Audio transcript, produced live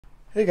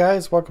Hey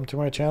guys, welcome to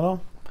my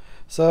channel.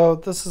 So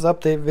this is an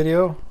update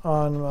video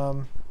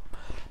on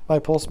my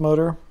pulse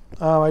motor.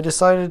 I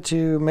decided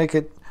to make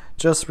it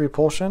just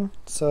repulsion.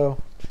 So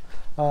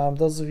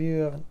those of you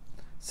who haven't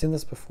seen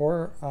this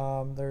before,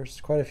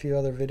 there's quite a few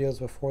other videos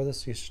before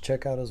this you should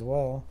check out as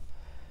well.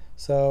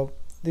 So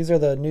these are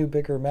the new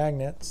bigger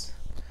magnets.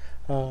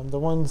 The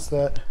ones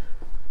that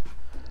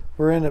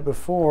were in it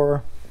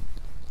before,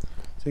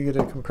 so you get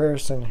a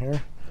comparison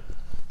here.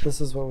 This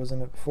is what was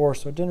in it before,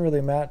 so it didn't really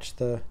match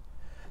the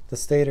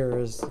stator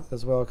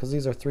as well, because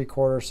these are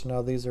 3/4, so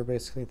now these are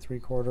basically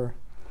 3/4.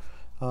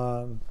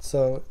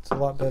 So it's a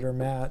lot better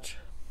match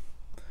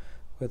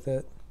with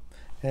it.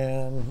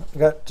 And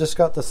just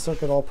got the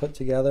circuit all put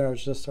together. I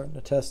was just starting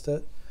to test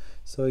it.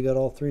 So we got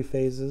all 3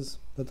 phases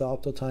with the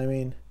opto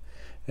timing,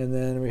 and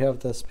then we have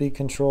the speed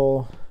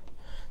control.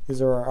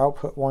 These are our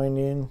output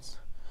windings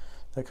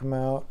that come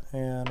out,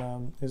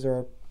 and these are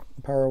our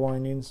power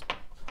windings,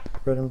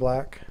 red and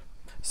black.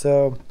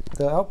 So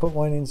the output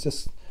windings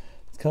just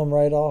come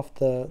right off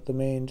the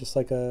main, just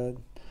like a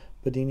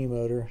Bedini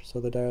motor. So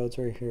the diode's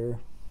right here,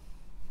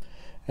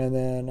 and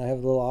then I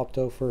have a little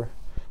opto for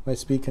my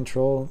speed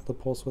control, the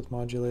pulse width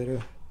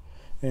modulator,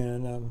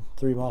 and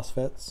 3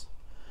 MOSFETs.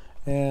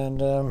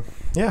 And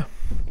yeah,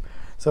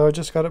 so I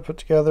just got it put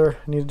together.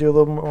 I need to do a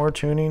little more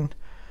tuning.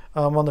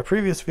 On the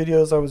previous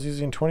videos I was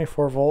using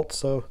 24 volts,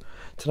 so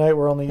tonight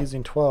we're only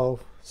using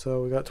 12.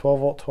 So we got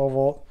 12 volt, 12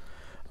 volt.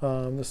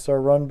 This is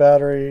our run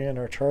battery and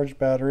our charge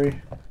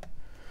battery.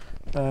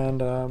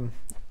 And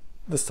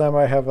this time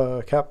I have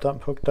a cap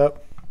dump hooked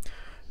up.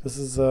 This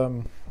is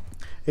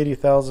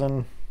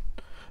 80,000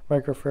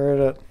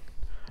 microfarad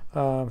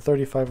at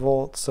 35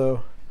 volts.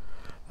 So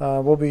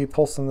we'll be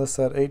pulsing this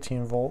at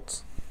 18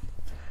 volts.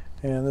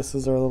 And this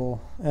is our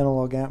little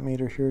analog amp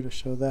meter here to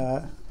show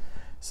that.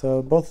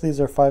 So both of these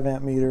are 5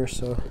 amp meters,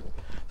 so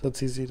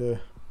it's easy to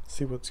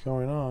see what's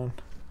going on.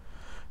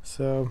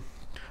 So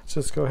let's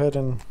just go ahead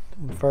and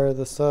fire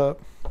this up.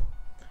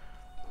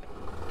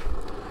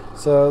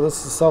 So this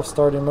is a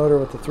self-starting motor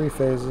with the 3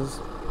 phases.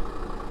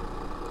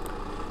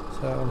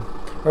 So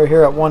right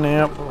here at 1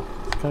 amp, we'll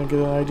kind of get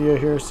an idea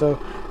here. So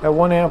at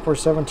 1 amp we're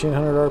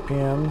 1700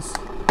 RPMs,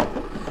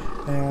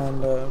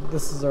 and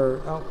this is our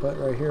output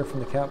right here from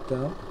the cap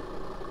dump.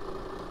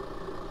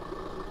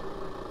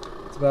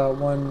 It's about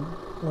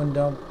one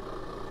dump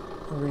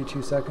every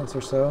 2 seconds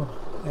or so,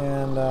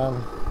 and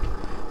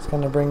it's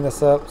going to bring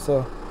this up.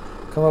 So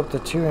come up to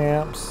 2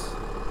 amps.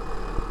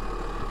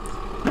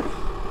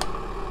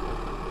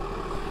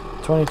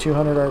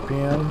 2200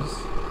 RPMs,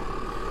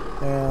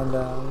 and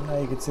now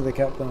you can see the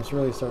cap dump's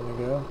really starting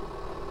to go.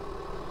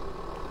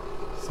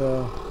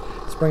 So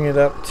let's bring it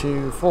up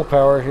to full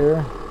power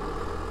here.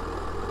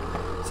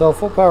 So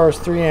full power is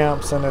 3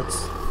 amps, and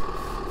it's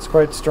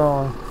quite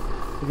strong.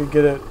 You could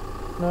get it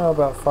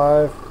about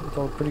 5 with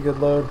a pretty good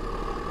load,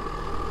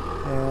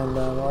 and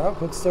our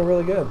output's still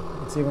really good.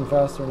 It's even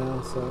faster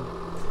now. So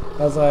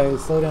as I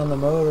slow down the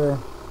motor,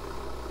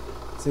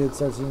 see it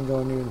starts even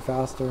going even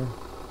faster.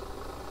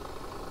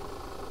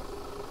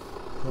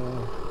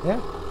 Yeah,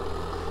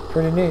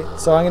 pretty neat.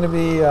 So I'm going to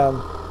be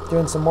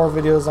doing some more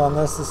videos on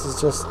this. This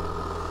is just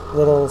a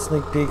little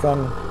sneak peek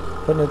on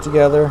putting it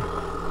together.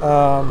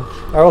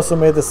 I also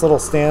made this little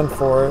stand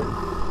for it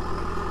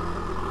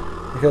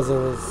because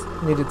it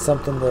needed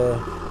something to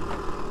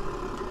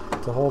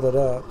hold it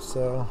up.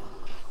 So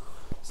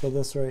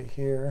this right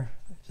here,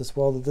 just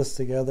welded this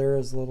together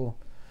as a little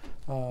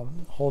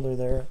holder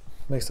there.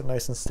 Makes it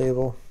nice and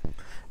stable,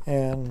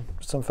 and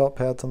some felt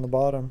pads on the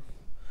bottom.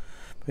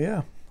 But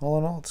yeah, all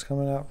in all, it's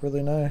coming out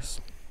really nice.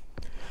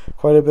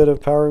 Quite a bit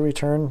of power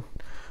return,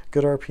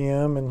 good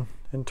RPM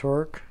and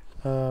torque.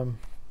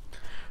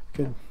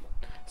 Could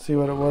see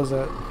what it was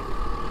at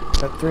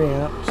 3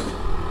 amps.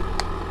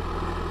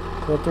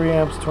 So 3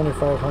 amps,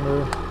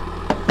 2500.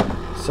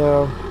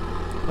 So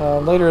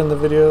later in the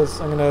videos,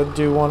 I'm going to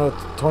do one with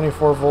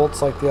 24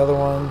 volts like the other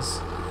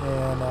ones,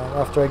 and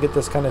after I get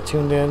this kind of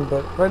tuned in.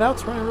 But right now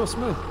it's running real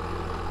smooth.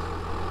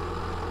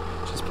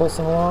 Just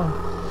pulsing along.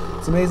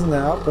 It's amazing the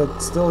output,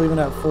 still even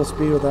at full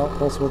speed without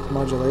pulse width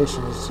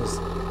modulation, is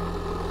just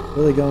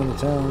really going to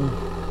town.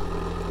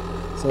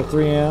 So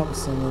 3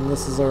 amps, and then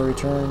this is our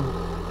return.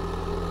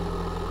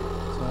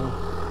 So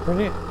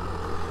pretty neat.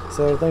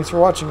 So thanks for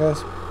watching,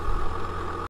 guys.